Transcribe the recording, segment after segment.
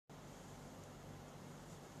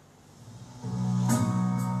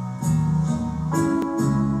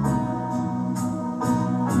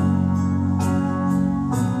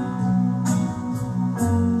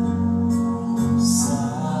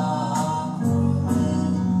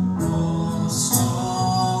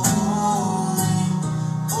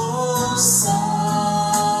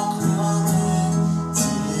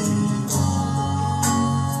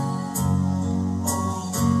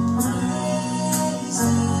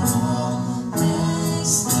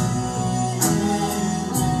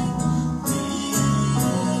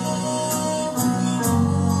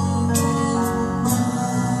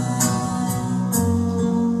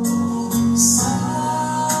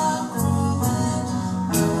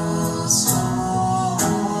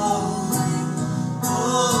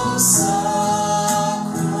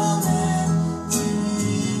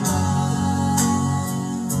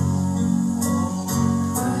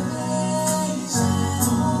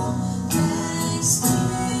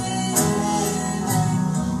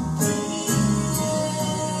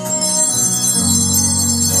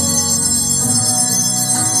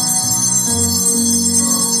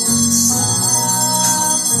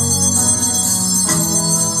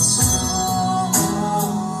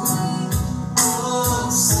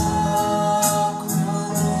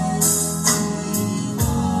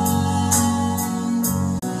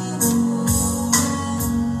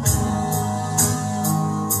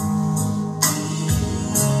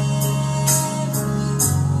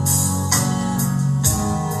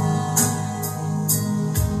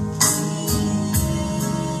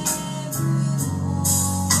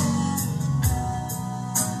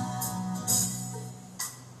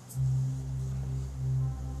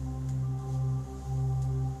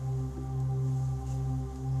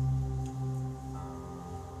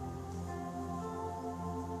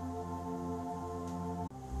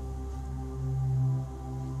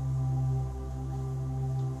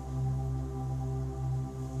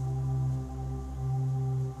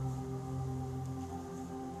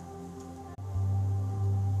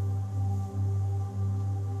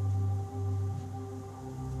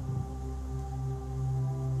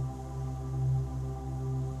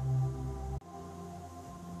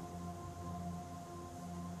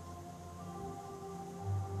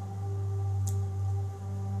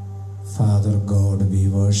Father God, we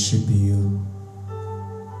worship you.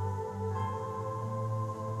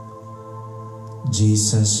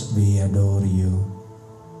 Jesus, we adore you.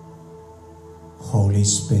 Holy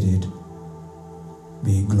Spirit,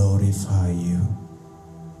 we glorify you.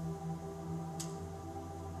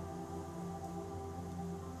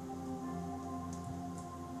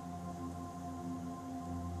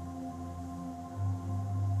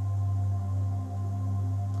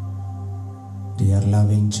 Dear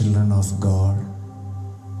loving children of God,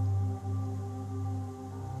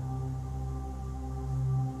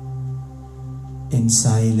 in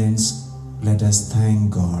silence, let us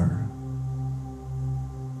thank God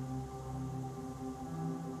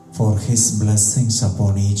for His blessings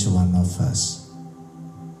upon each one of us.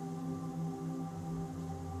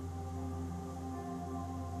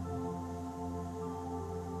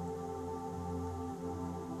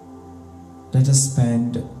 Let us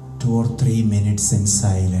spend 2 or 3 minutes in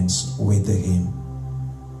silence with Him,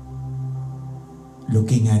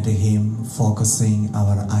 looking at Him, focusing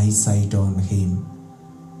our eyesight on Him,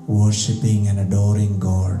 worshipping and adoring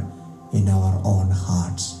God in our own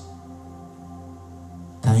hearts,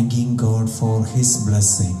 thanking God for His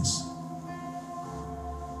blessings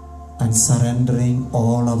and surrendering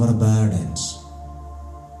all our burdens,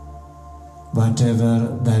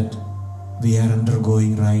 whatever that we are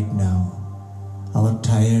undergoing right now, our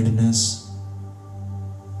tiredness,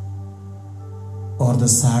 or the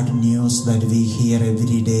sad news that we hear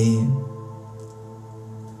every day,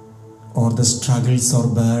 or the struggles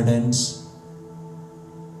or burdens,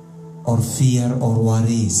 or fear or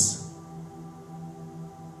worries,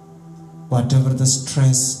 whatever the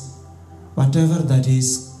stress, whatever that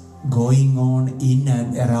is going on in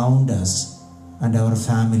and around us and our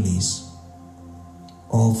families,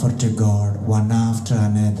 offer to God one after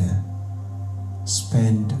another.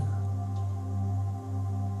 Spend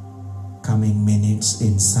coming minutes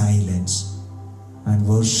in silence and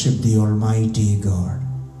worship the Almighty God.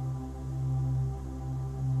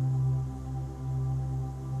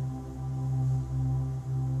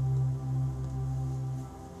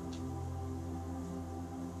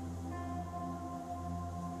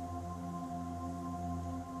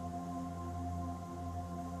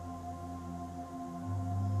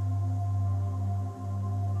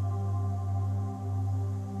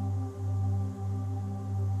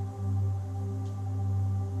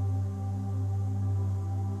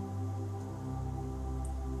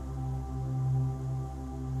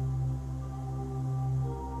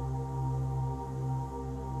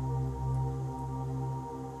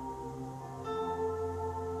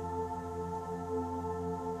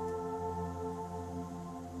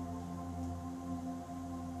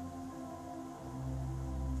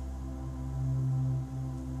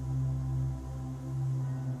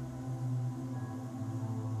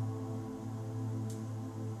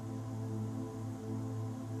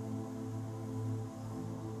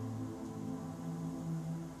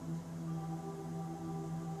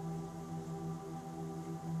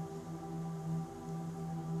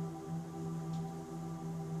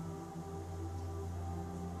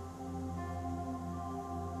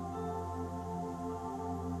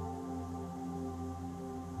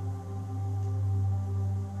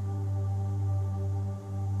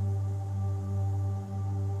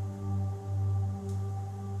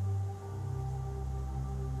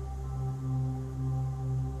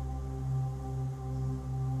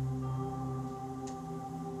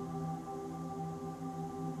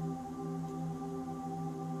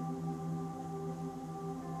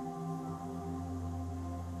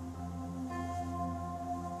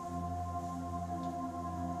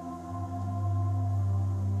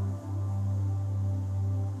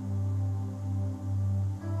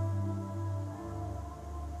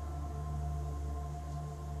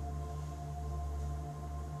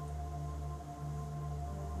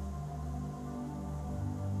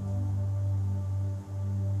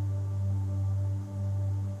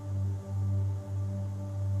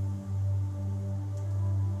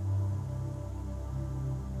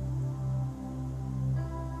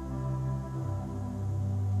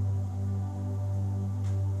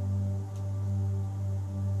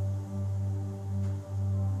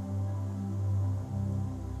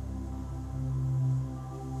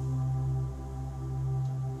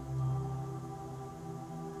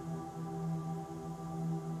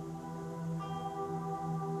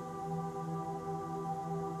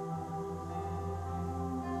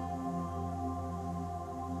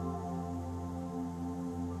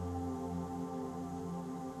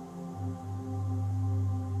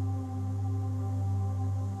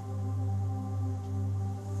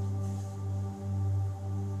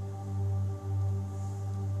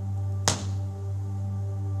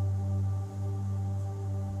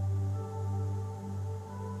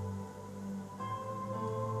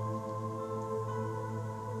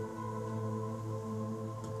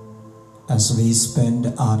 as we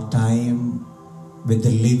spend our time with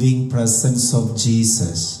the living presence of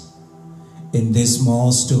Jesus in this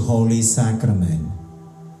most holy sacrament,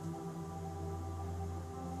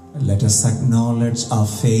 let us acknowledge our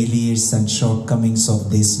failures and shortcomings of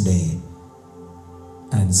this day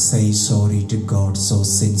and say sorry to God so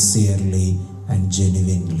sincerely and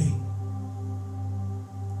genuinely.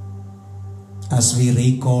 As we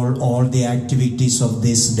recall all the activities of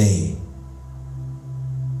this day,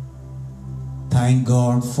 thank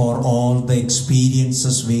God for all the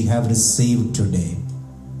experiences we have received today.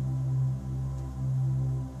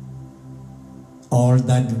 All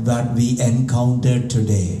that we encountered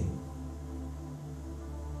today.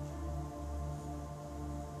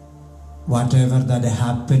 Whatever that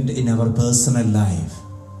happened in our personal life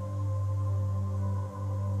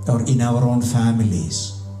or in our own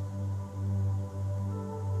families.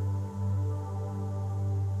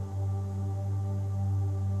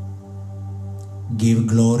 Give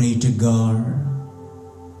glory to God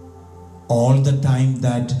all the time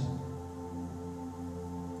that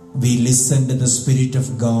we listened to the Spirit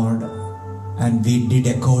of God and we did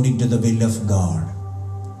according to the will of God.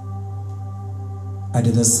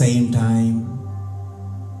 At the same time,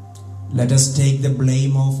 let us take the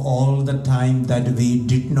blame of all the time that we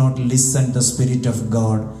did not listen to the Spirit of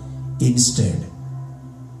God. Instead,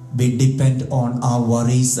 we depend on our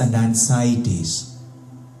worries and anxieties.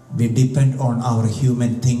 We depend on our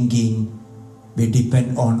human thinking. We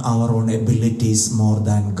depend on our own abilities more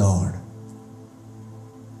than God.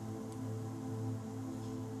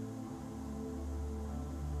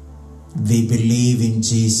 We believe in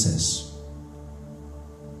Jesus.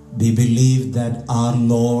 We believe that our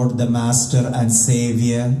Lord, the Master and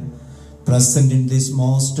Savior, present in this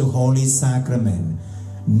most holy sacrament,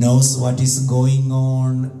 knows what is going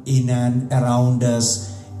on in and around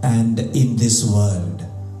us and in this world.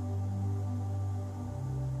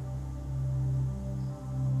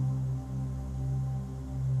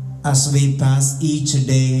 As we pass each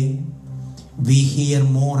day, we hear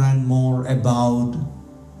more and more about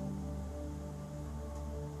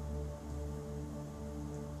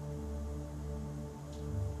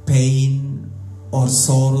pain or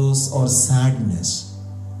sorrows or sadness.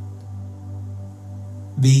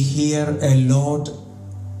 We hear a lot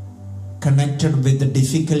connected with the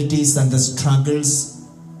difficulties and the struggles.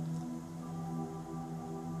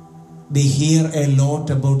 We hear a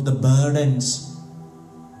lot about the burdens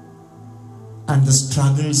and the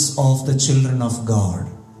struggles of the children of God.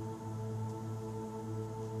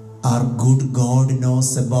 Our good God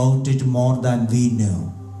knows about it more than we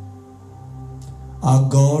know. Our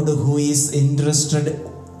God who is interested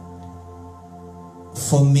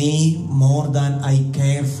for me more than I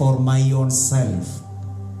care for my own self.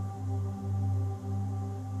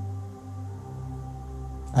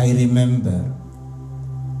 I remember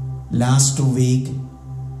last week,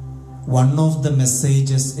 one of the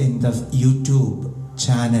messages in the YouTube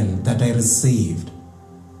channel that I received,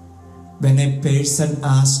 when a person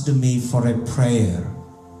asked me for a prayer,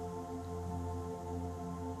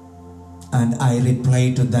 and I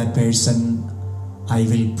replied to that person, I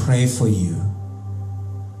will pray for you.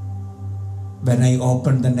 When I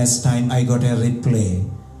opened the next time, I got a reply.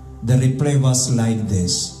 The reply was like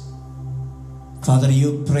this: Father,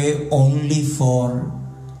 you pray only for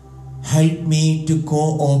help me to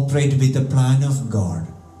cooperate with the plan of God.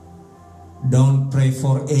 Don't pray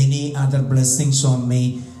for any other blessings on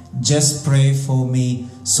me. Just pray for me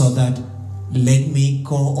so that let me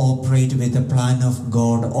cooperate with the plan of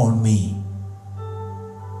God on me.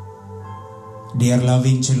 Dear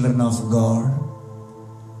loving children of God,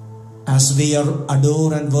 as we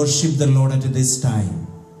adore and worship the Lord at this time,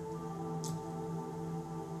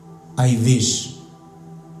 I wish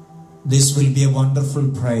this will be a wonderful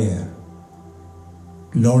prayer.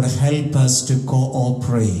 Lord, help us to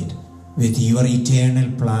cooperate with your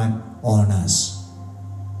eternal plan on us.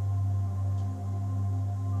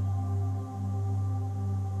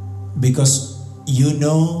 Because you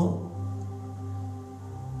know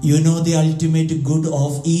the ultimate good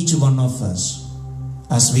of each one of us.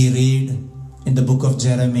 As we read in the book of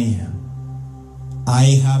Jeremiah,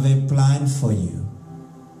 I have a plan for you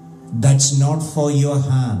that's not for your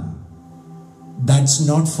harm, that's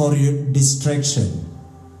not for your destruction,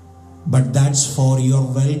 but that's for your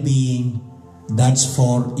well-being, that's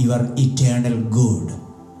for your eternal good.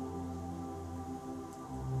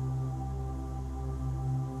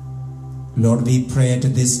 Lord, we pray at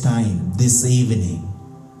this time, this evening,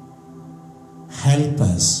 help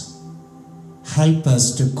us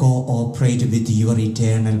to cooperate with your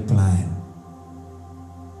eternal plan.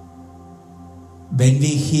 When we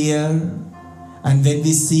hear and when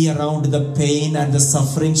we see around the pain and the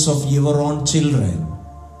sufferings of your own children,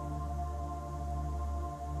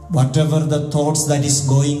 whatever the thoughts that is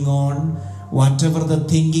going on, whatever the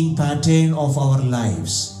thinking pattern of our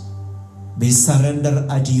lives, we surrender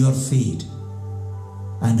at your feet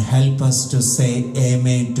and help us to say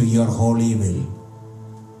amen to your holy will.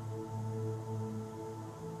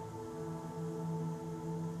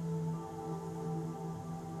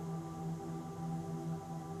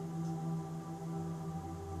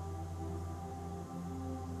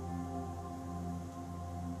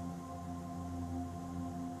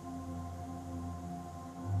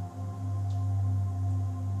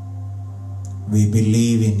 We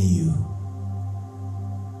believe in you.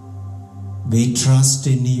 We trust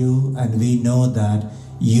in you, and we know that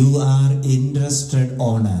you are interested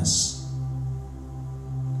on us.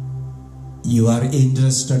 You are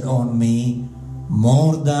interested on me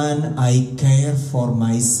more than I care for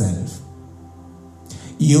myself.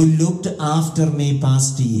 You looked after me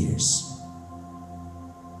past years,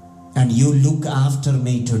 and you look after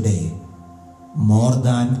me today more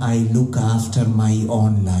than I look after my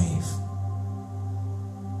own life.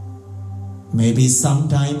 Maybe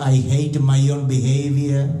sometime I hate my own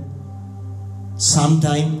behavior.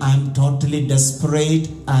 Sometime I'm totally desperate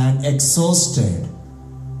and exhausted.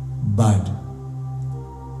 But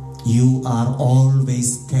you are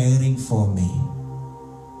always caring for me.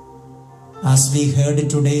 As we heard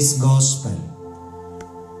today's gospel,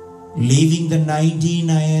 leaving the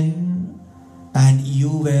 99 and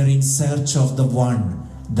you were in search of the one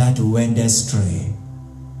that went astray.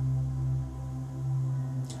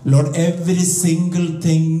 Lord, every single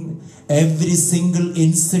thing, every single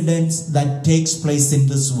incident that takes place in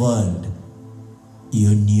this world,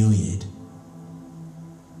 you knew it.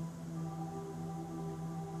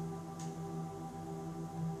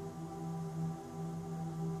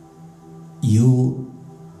 You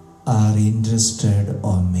are interested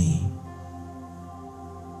on me.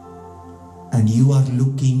 And you are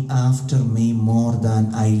looking after me more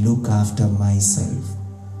than I look after myself.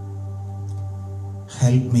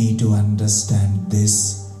 Help me to understand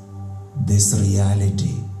this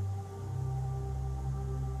reality.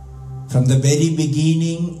 From the very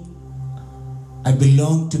beginning, I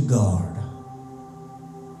belong to God.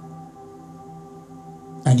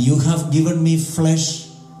 And you have given me flesh,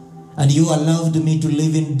 and you allowed me to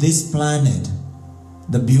live in this planet,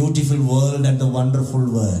 the beautiful world and the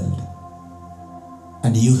wonderful world.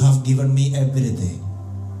 And you have given me everything.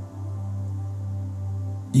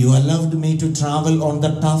 You allowed me to travel on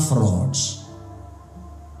the tough roads.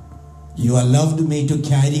 You allowed me to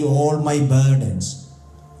carry all my burdens,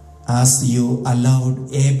 as you allowed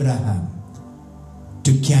Abraham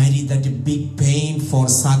to carry that big pain for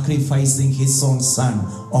sacrificing his own son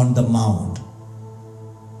on the mount.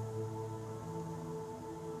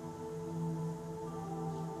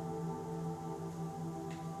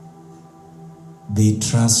 We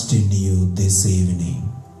trust in you this evening.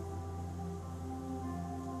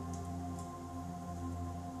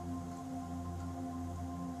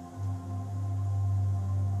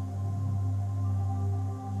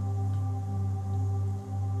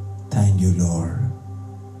 Thank you, Lord.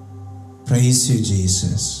 Praise you,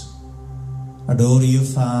 Jesus. Adore you,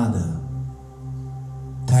 Father.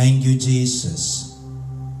 Thank you, Jesus.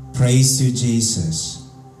 Praise you, Jesus.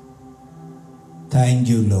 Thank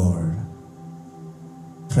you, Lord.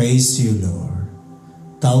 Praise you, Lord.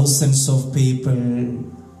 Thousands of people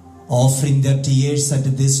offering their tears at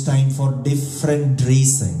this time for different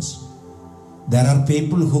reasons. There are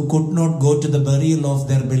people who could not go to the burial of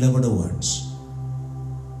their beloved ones.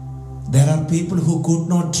 There are people who could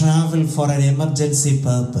not travel for an emergency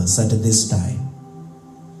purpose at this time.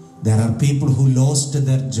 There are people who lost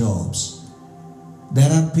their jobs.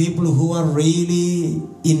 There are people who are really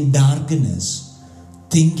in darkness,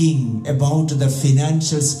 thinking about the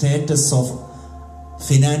financial status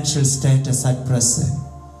at present.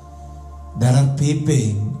 There are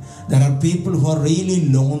people who are really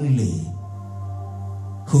lonely,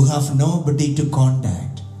 who have nobody to contact.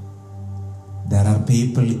 There are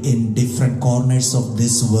people in different corners of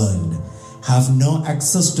this world have no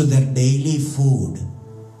access to their daily food.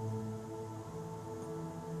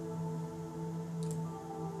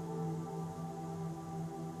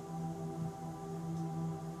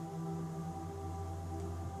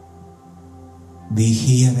 We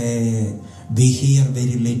hear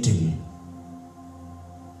very little.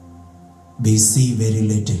 We see very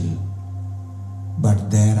little. But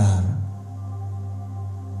there are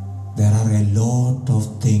a lot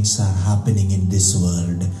of things are happening in this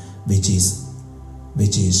world which is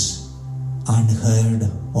unheard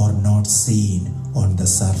or not seen on the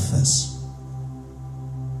surface.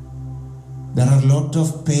 There are a lot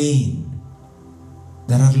of pain.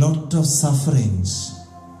 There are a lot of sufferings.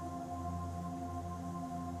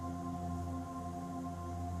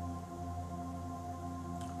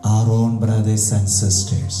 Our own brothers and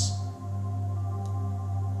sisters,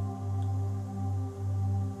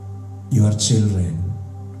 your children,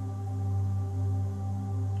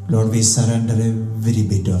 Lord, we surrender every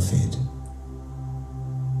bit of it.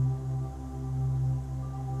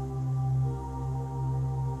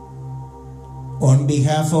 On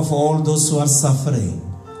behalf of all those who are suffering,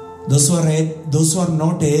 those who are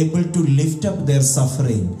not able to lift up their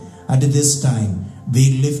suffering at this time,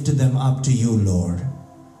 we lift them up to you, Lord,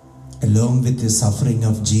 along with the suffering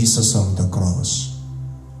of Jesus on the cross.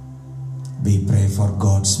 We pray for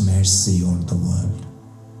God's mercy on the world.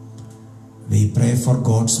 We pray for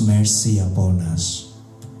God's mercy upon us.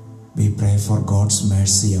 We pray for God's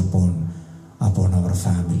mercy upon our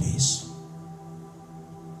families.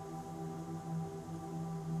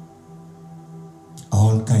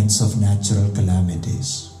 All kinds of natural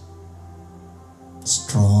calamities,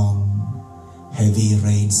 strong, heavy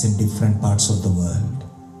rains in different parts of the world.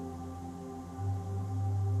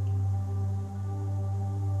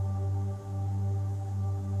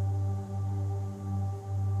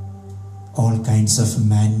 All kinds of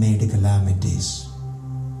man-made calamities.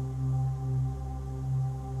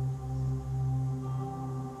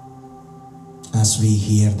 As we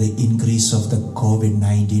hear the increase of the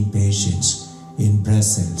COVID-19 patients in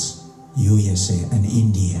Brussels, USA and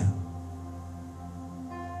India.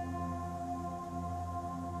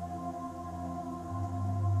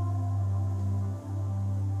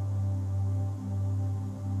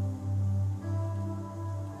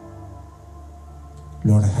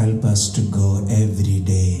 Lord, help us to go every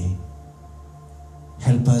day.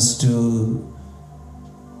 Help us to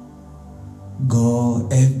go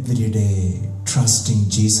every day trusting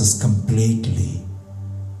Jesus completely.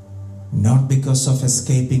 Not because of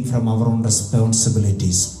escaping from our own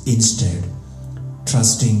responsibilities. Instead,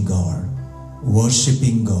 trusting God,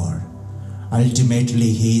 worshiping God.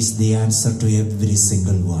 Ultimately, He is the answer to every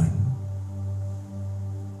single one.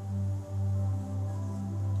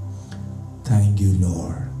 Thank you,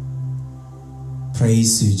 Lord.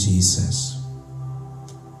 Praise you, Jesus.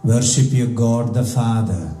 Worship you, God the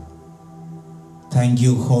Father. Thank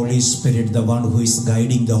you, Holy Spirit, the one who is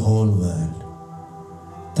guiding the whole world.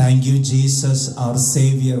 Thank you, Jesus, our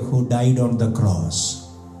Savior who died on the cross.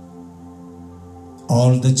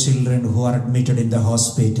 All the children who are admitted in the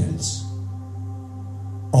hospitals.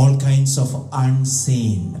 All kinds of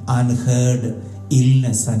unseen, unheard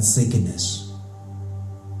illness and sickness.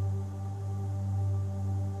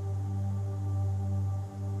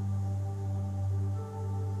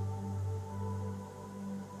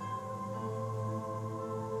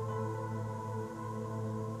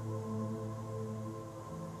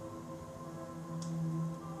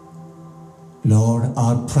 Lord,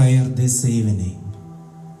 our prayer this evening,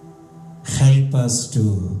 help us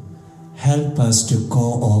to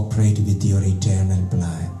cooperate with your eternal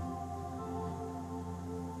plan.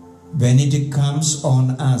 When it comes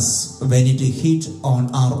on us, when it hits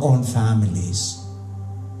on our own families,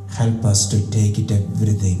 help us to take it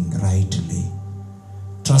everything rightly,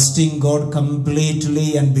 trusting God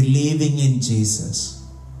completely and believing in Jesus.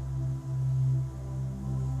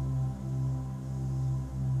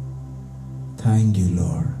 Thank you,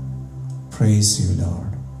 Lord. Praise you,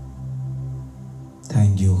 Lord.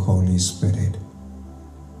 Thank you, Holy Spirit.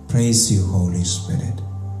 Praise you, Holy Spirit.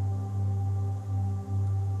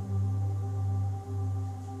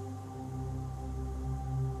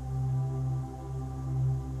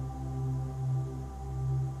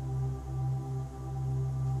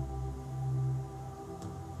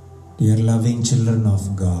 Dear loving children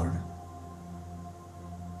of God,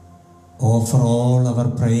 offer all our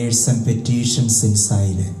prayers and petitions in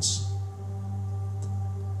silence.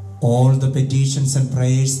 All the petitions and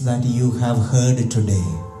prayers that you have heard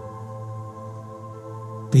today.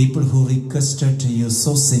 People who requested to you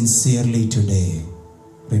so sincerely today,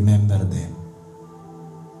 remember them.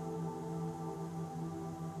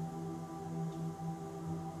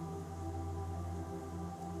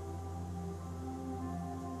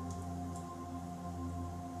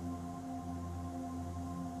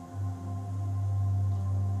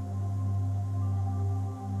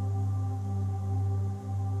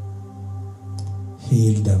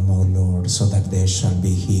 Heal them, O Lord, so that they shall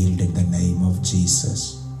be healed in the name of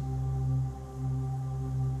Jesus.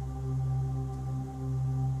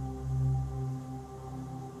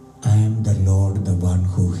 I am the Lord, the one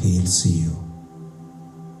who heals you.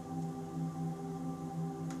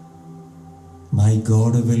 My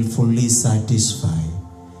God will fully satisfy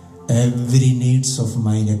every needs of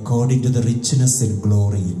mine according to the richness in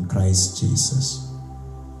glory in Christ Jesus.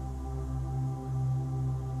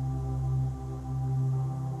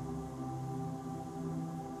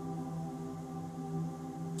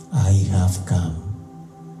 I have come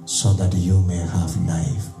so that you may have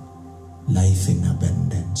life, life in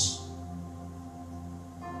abundance.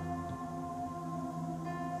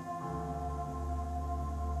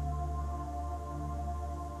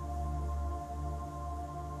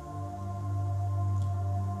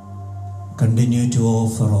 Continue to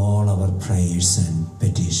offer all our prayers and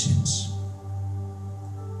petitions.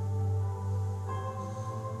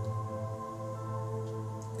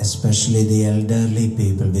 Especially the elderly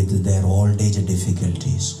people with their old age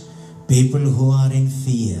difficulties, people who are in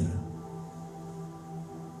fear,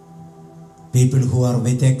 people who are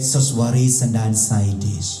with excess worries and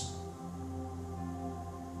anxieties.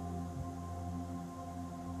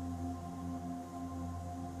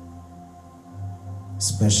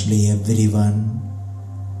 Especially everyone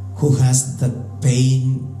who has the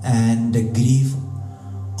pain and the grief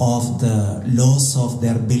of the loss of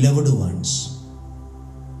their beloved ones.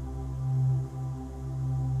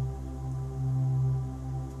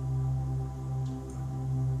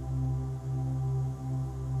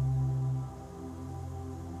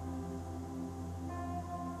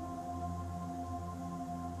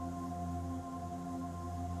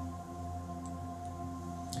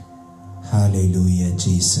 Hallelujah,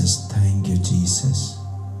 Jesus. Thank you, Jesus.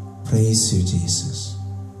 Praise you, Jesus.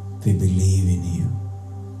 We believe in you.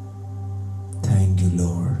 Thank you,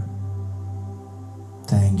 Lord.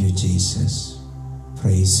 Thank you, Jesus.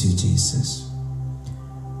 Praise you, Jesus.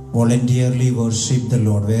 Voluntarily worship the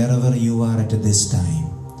Lord wherever you are at this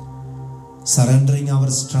time. Surrendering our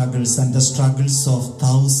struggles and the struggles of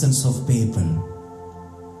thousands of people.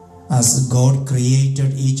 As God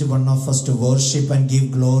created each one of us to worship and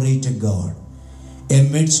give glory to God.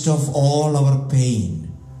 Amidst of all our pain,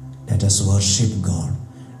 let us worship God.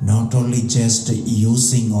 Not only just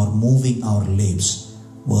using or moving our lips,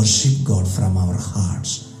 worship God from our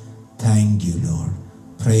hearts. Thank you, Lord.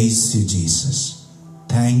 Praise you, Jesus.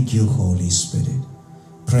 Thank you, Holy Spirit.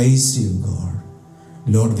 Praise you, God.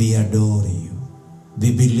 Lord, we adore you.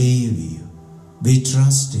 We believe you. We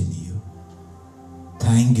trust in you.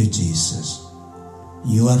 Thank you, Jesus.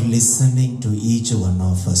 You are listening to each one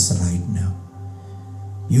of us right now.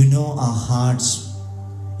 You know our hearts.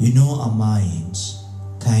 You know our minds.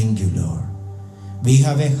 Thank you, Lord. We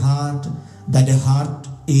have a heart, that a heart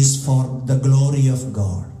is for the glory of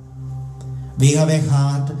God. We have a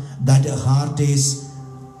heart, that a heart is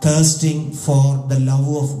thirsting for the love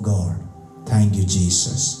of God. Thank you,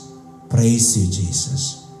 Jesus. Praise you,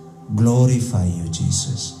 Jesus. Glorify you,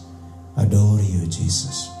 Jesus. Adore you,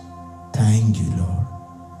 Jesus. Thank you, Lord.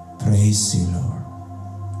 Praise you, Lord.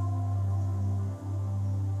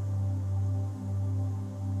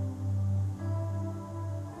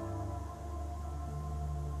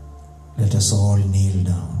 Let us all kneel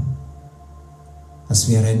down as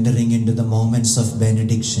we are entering into the moments of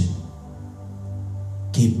benediction.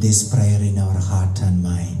 Keep this prayer in our heart and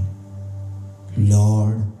mind.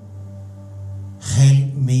 Lord,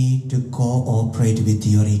 help me to cooperate with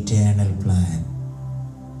your eternal plan.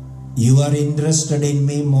 You are interested in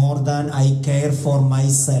me more than I care for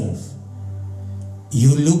myself.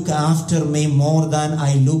 You look after me more than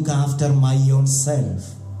I look after my own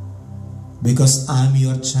self. Because I'm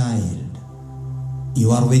your child.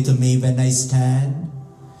 You are with me when I stand.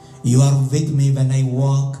 You are with me when I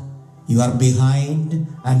walk. You are behind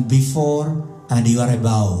and before and you are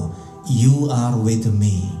above. You are with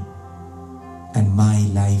me. And my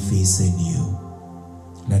life is in you.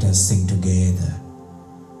 Let us sing together,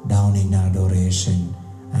 down in adoration,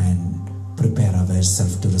 and prepare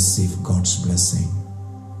ourselves to receive God's blessing.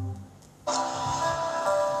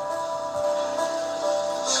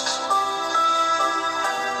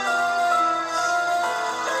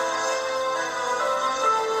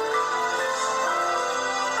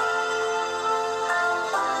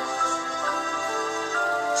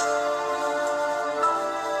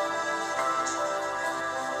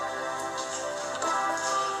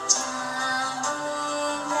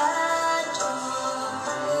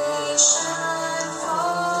 Adoration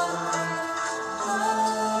for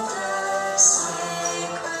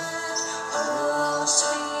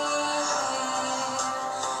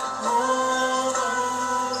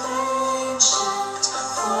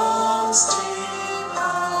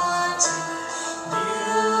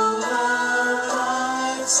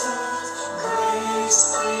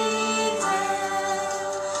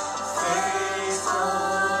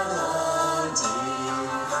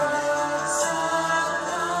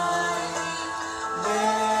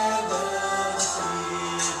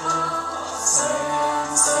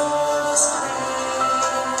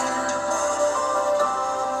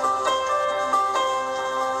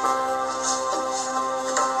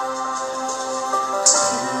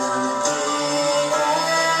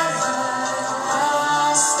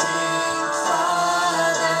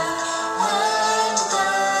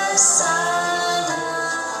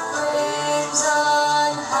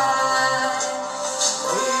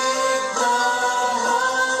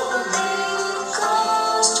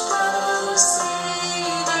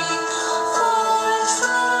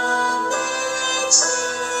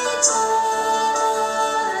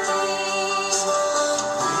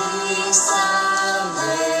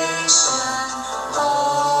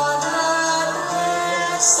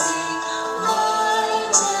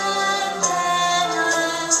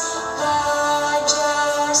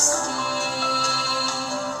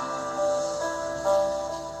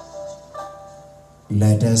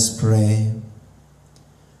Let us pray.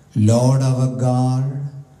 Lord our God,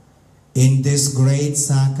 in this great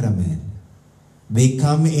sacrament, we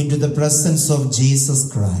come into the presence of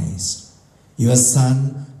Jesus Christ, your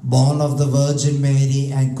Son, born of the Virgin Mary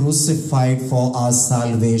and crucified for our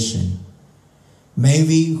salvation. May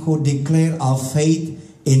we who declare our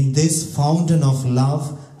faith in this fountain of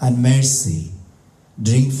love and mercy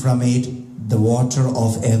drink from it the water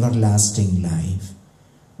of everlasting life.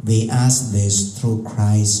 We ask this through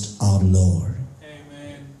Christ our Lord.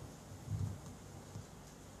 Amen.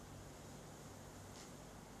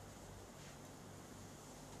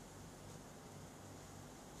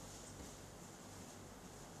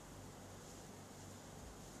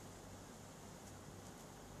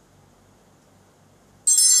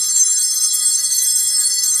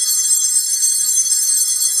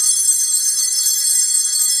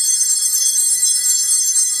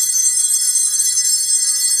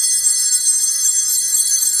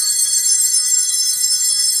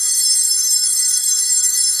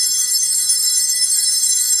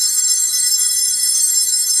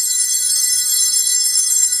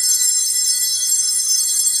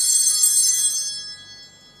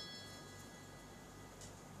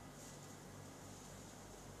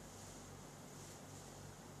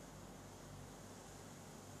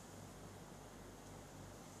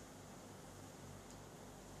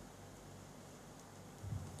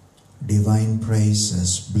 Divine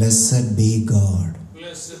praises. Blessed be God.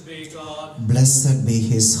 Blessed be God. Blessed be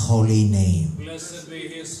his holy name. Blessed be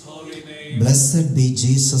his holy name. Blessed be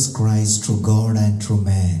Jesus Christ, true God and true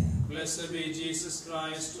man. Blessed be Jesus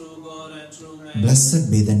Christ, true God and true man.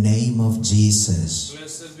 Blessed be the name of Jesus.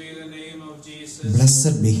 Blessed be the name of Jesus.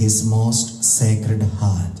 Blessed be his most sacred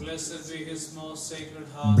heart. Blessed be his most sacred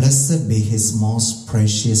heart. Blessed be his most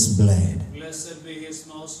precious blood. Blessed be his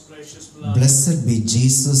most precious blood. Blessed be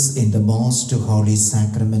Jesus in the most holy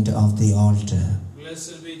sacrament of the altar.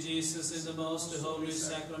 Blessed be Jesus in the most holy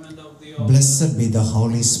sacrament of the altar. Blessed be the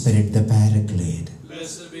Holy Spirit, the Paraclete.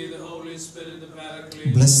 Blessed be the Holy Spirit, the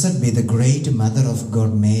Paraclete. Blessed be the great Mother of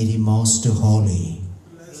God, Mary, most holy.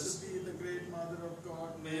 Blessed be the great Mother of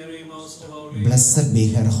God, Mary, most holy. Blessed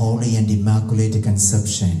be her holy and immaculate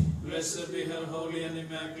conception. Blessed be her holy and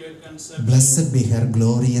immaculate conception. Blessed be her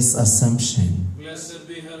glorious assumption. Blessed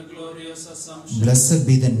be her glorious assumption. Blessed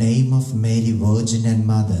be the name of Mary, Virgin and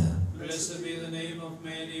Mother. Blessed be the name of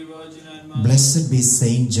Mary, Virgin and Mother. Blessed be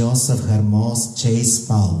Saint Joseph, her most chaste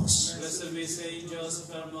spouse. Blessed be Saint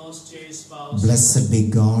Joseph, her most chaste spouse. Blessed be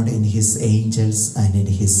God in his angels and in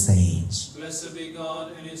his saints. Blessed be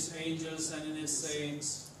God in his angels and in his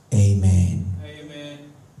saints. Amen.